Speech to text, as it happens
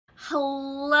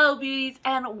Hello beauties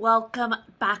and welcome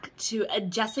back to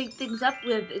Jessie Things Up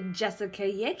with Jessica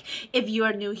Yick. If you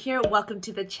are new here, welcome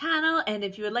to the channel, and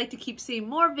if you would like to keep seeing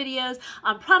more videos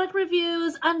on product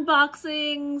reviews,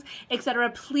 unboxings,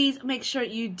 etc., please make sure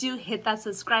you do hit that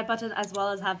subscribe button as well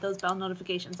as have those bell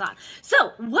notifications on.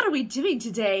 So what are we doing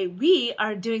today? We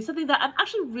are doing something that I'm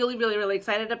actually really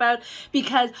excited about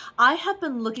because I have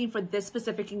been looking for this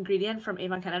specific ingredient from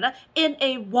Avon Canada in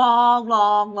a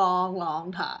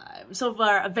long time. So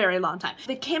for a very long time.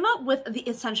 They came out with the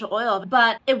essential oil,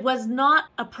 but it was not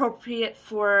appropriate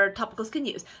for topical skin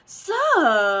use.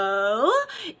 So,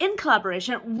 in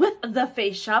collaboration with the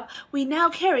Face Shop, we now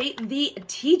carry the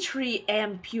Tea Tree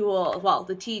Ampoule. Well,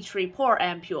 the Tea Tree Pore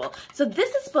Ampoule. So this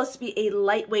is supposed to be a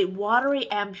lightweight, watery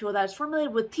ampoule that is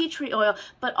formulated with tea tree oil,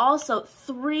 but also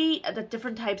 3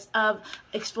 different types of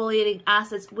exfoliating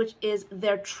acids, which is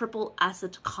their triple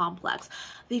acid complex.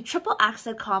 The triple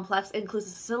acid complex includes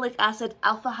salicylic acid,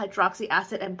 alpha hydroxy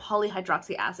acid, and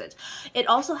polyhydroxy acid. It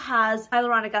also has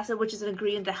hyaluronic acid, which is an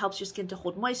ingredient that helps your skin to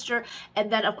hold moisture,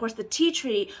 and then of course the tea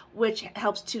tree, which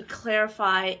helps to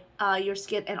clarify your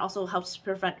skin and also helps to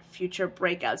prevent future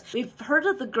breakouts. We've heard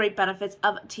of the great benefits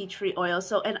of tea tree oil,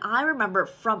 and I remember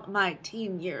from my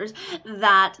teen years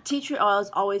that tea tree oil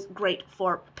is always great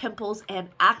for pimples and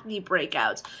acne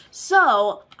breakouts.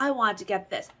 So I wanted to get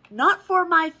this. Not for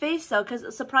my face though,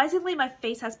 because surprisingly my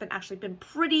face has actually been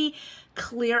pretty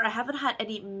clear. I haven't had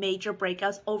any major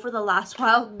breakouts over the last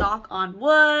while, knock on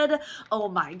wood. Oh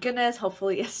my goodness,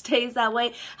 hopefully it stays that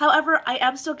way. However, I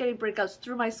am still getting breakouts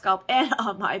through my scalp and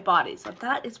on my body, so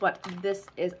that is what this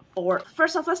is for.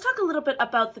 First off, let's talk a little bit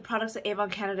about the products that Avon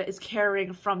Canada is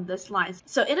carrying from this line.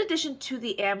 So in addition to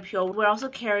the ampoule, we're also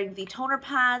carrying the toner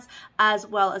pads as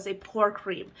well as a pore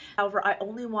cream. However, I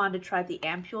only wanted to try the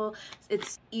ampoule.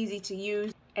 It's easy to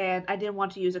use, and I didn't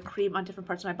want to use a cream on different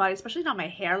parts of my body, especially not my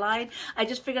hairline. I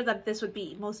just figured that this would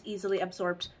be most easily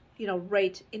absorbed, you know,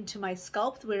 right into my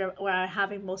scalp where I'm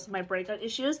having most of my breakout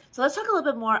issues. So let's talk a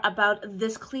little bit more about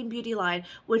this clean beauty line,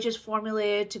 which is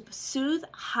formulated to soothe,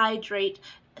 hydrate,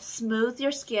 smooth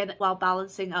your skin while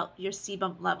balancing out your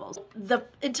sebum levels. The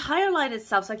entire line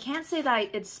itself, so I can't say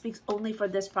that it speaks only for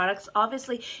this product.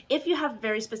 Obviously, if you have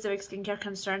very specific skincare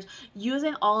concerns,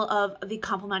 using all of the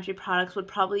complementary products would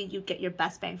probably you get your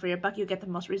best bang for your buck. You get the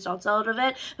most results out of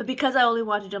it. But because I only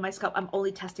want to do my scalp, I'm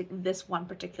only testing this one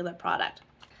particular product.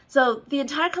 So the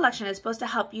entire collection is supposed to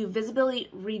help you visibly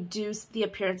reduce the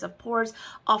appearance of pores,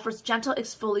 offers gentle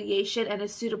exfoliation, and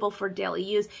is suitable for daily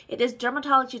use. It is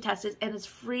dermatology tested and is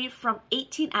free from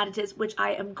 18 additives, which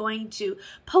I am going to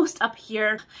post up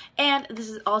here. And this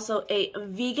is also a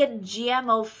vegan,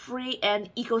 GMO-free,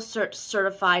 and EcoCert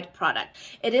certified product.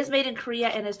 It is made in Korea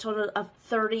and is total of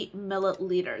 30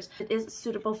 milliliters. It is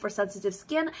suitable for sensitive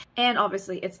skin, and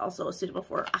obviously it's also suitable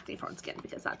for acne-prone skin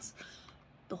because that's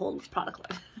the whole product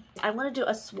line. I'm going to do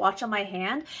a swatch on my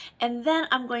hand, and then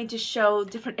I'm going to show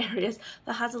different areas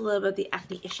that has a little bit of the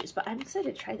acne issues, but I'm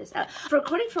excited to try this out.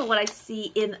 According to what I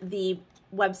see in the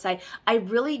website, I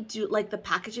really do like the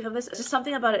packaging of this. It's just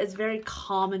something about it is very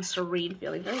calm and serene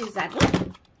feeling, very zen.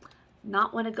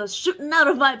 Not when it goes shooting out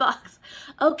of my box.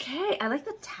 Okay, I like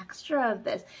the texture of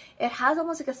this. It has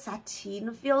almost like a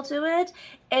sateen feel to it,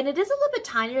 and it is a little bit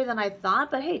tinier than I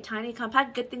thought, but hey, tiny,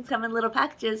 compact, good things come in little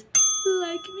packages.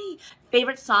 Like me.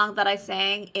 Favorite song that I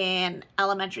sang in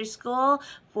elementary school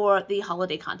for the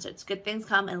holiday concerts. Good things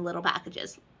come in little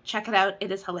packages. Check it out.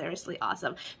 It is hilariously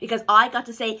awesome because I got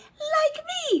to say, like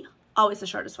me, always the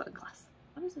shortest one in class.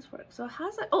 How does this work? So it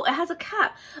has oh, it has a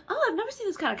cap. Oh, I've never seen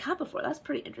this kind of cap before. That's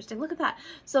pretty interesting. Look at that.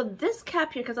 So this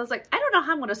cap here, because I was like, I don't know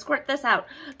how I'm going to squirt this out,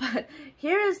 but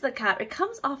here is the cap. It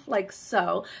comes off like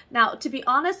so. Now, to be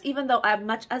honest, even though as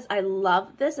much as I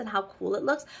love this and how cool it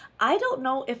looks, I don't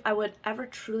know if I would ever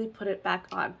truly put it back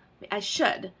on. I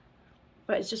should,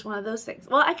 but it's just one of those things.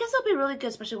 Well, I guess it'll be really good,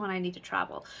 especially when I need to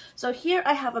travel. So here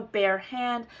I have a bare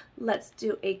hand. Let's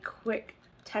do a quick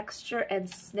texture and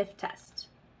sniff test.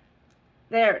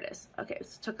 There it is. Okay,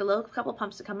 so it took a couple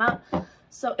pumps to come out.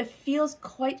 So it feels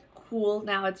quite cool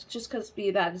now. It's just because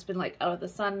that it's been like out of the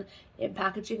sun in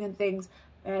packaging and things,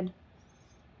 and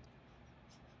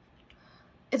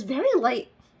it's very light.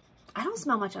 I don't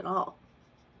smell much at all.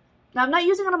 Now I'm not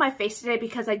using it on my face today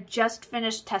because I just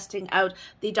finished testing out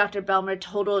the Dr. Belmer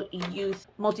Total Youth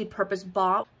Multi-Purpose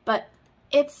Balm, but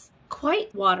it's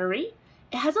quite watery.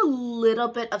 It has a little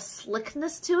bit of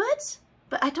slickness to it,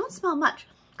 but I don't smell much.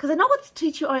 Because I know what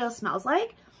tea tree oil smells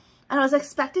like, and I was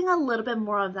expecting a little bit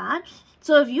more of that.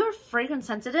 So if you're fragrance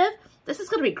sensitive, this is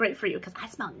going to be great for you because I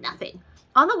smell nothing.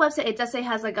 On the website, it does say it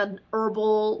has like an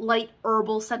herbal, light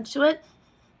herbal scent to it.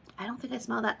 I don't think I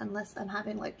smell that unless I'm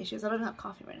having like issues. I don't have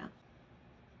coffee right now.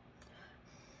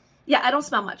 Yeah, I don't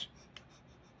smell much.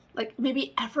 Like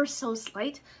maybe ever so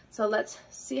slight. So let's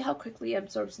see how quickly it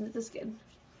absorbs into the skin.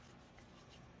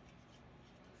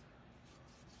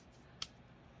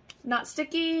 Not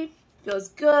sticky, feels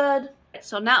good.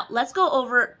 So now let's go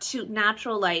over to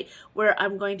natural light where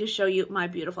I'm going to show you my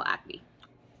beautiful acne.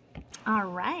 All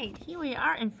right, here we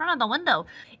are in front of the window.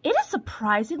 It is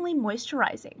surprisingly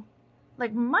moisturizing.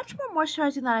 Like much more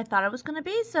moisturizing than I thought it was gonna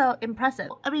be, so impressive.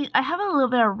 I mean, I have a little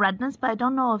bit of redness, but I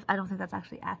don't think that's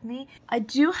actually acne. I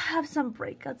do have some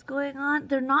breakouts going on.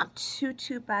 They're not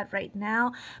too bad right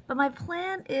now, but my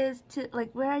plan is to,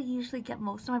 like where I usually get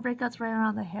most of my breakouts right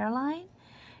around the hairline,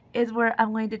 is where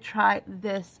I'm going to try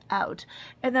this out.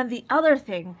 And then the other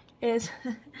thing is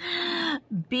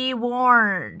be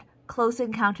warned, close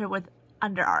encounter with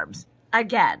underarms.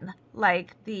 Again,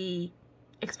 like the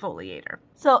exfoliator.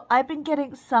 So I've been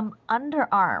getting some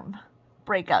underarm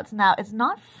breakouts. Now it's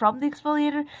not from the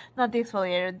exfoliator,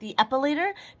 the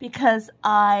epilator, because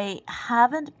I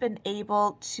haven't been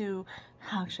able to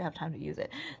actually have time to use it.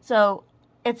 So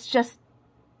it's just,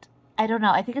 I don't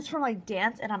know, I think it's from like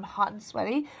dance and I'm hot and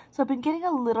sweaty. So I've been getting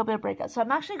a little bit of breakouts. So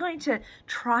I'm actually going to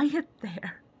try it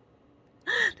there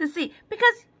to see,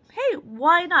 because hey,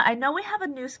 why not? I know we have a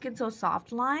new Skin So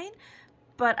Soft line,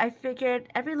 but I figured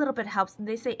every little bit helps. And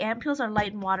they say ampules are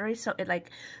light and watery, so it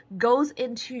like goes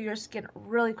into your skin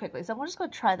really quickly. So I'm just going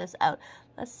to try this out.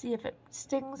 Let's see if it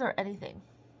stings or anything.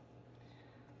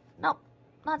 Nope,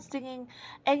 not stinging.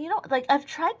 And you know, like I've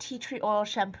tried tea tree oil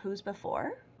shampoos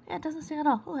before. Yeah, it doesn't sting at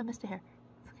all. Oh, I missed a hair.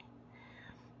 It's okay.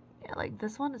 Yeah, like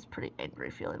this one is pretty angry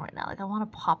feeling right now. Like I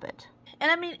want to pop it. And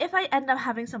I mean, if I end up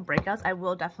having some breakouts, I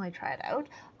will definitely try it out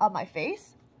on my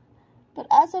face. But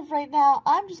as of right now,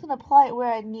 I'm just going to apply it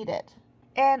where I need it.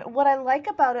 And what I like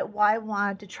about it, why I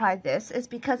wanted to try this, is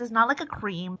because it's not like a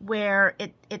cream where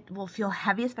it will feel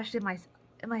heavy, especially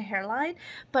in my hairline,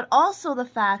 but also the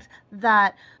fact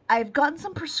that I've gotten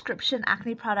some prescription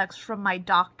acne products from my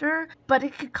doctor, but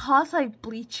it could cause like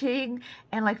bleaching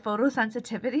and like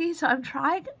photosensitivity, so I'm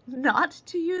trying not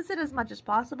to use it as much as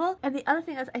possible. And the other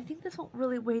thing is, I think this won't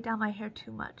really weigh down my hair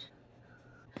too much.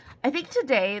 I think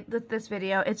today, with this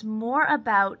video, it's more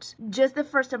about just the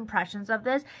first impressions of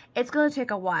this. It's going to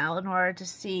take a while in order to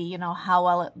see, you know, how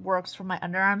well it works for my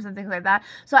underarms and things like that.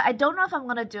 So I don't know if I'm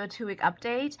going to do a 2-week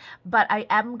update, but I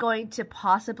am going to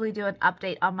possibly do an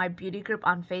update on my beauty group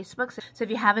on Facebook. So if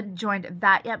you haven't joined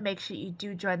that yet, make sure you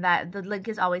do join that. The link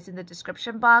is always in the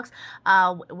description box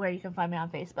where you can find me on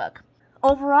Facebook.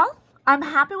 Overall, I'm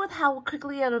happy with how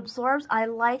quickly it absorbs. I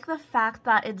like the fact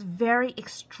that it's very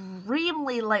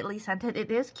extremely lightly scented.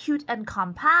 It is cute and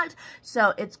compact,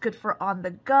 so it's good for on the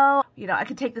go. You know, I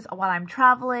can take this while I'm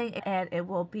traveling, and it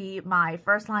will be my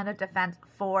first line of defense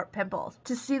for pimples.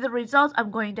 To see the results,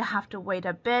 I'm going to have to wait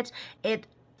a bit. It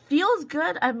feels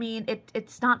good. I mean,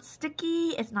 it's not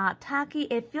sticky, it's not tacky,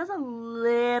 it feels a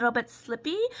little bit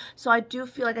slippy, so I do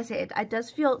feel, like I say, it does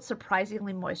feel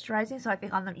surprisingly moisturizing, so I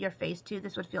think on your face too,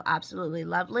 this would feel absolutely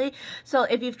lovely. So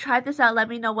if you've tried this out, let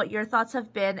me know what your thoughts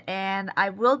have been, and I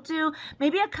will do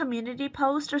maybe a community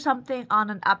post or something on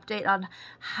an update on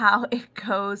how it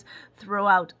goes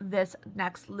throughout this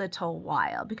next little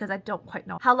while, because I don't quite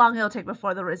know how long it'll take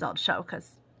before the results show,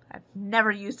 because I've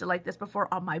never used it like this before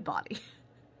on my body.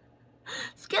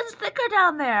 Skin's thicker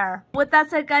down there. With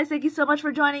that said, guys, thank you so much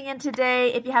for joining in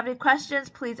today. If you have any questions,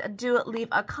 please do leave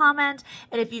a comment.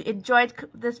 And if you enjoyed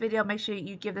this video, make sure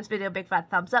you give this video a big fat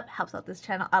thumbs up. Helps out this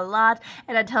channel a lot.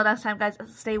 And until next time, guys,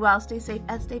 stay well, stay safe,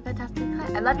 and stay fantastic.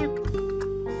 I love you.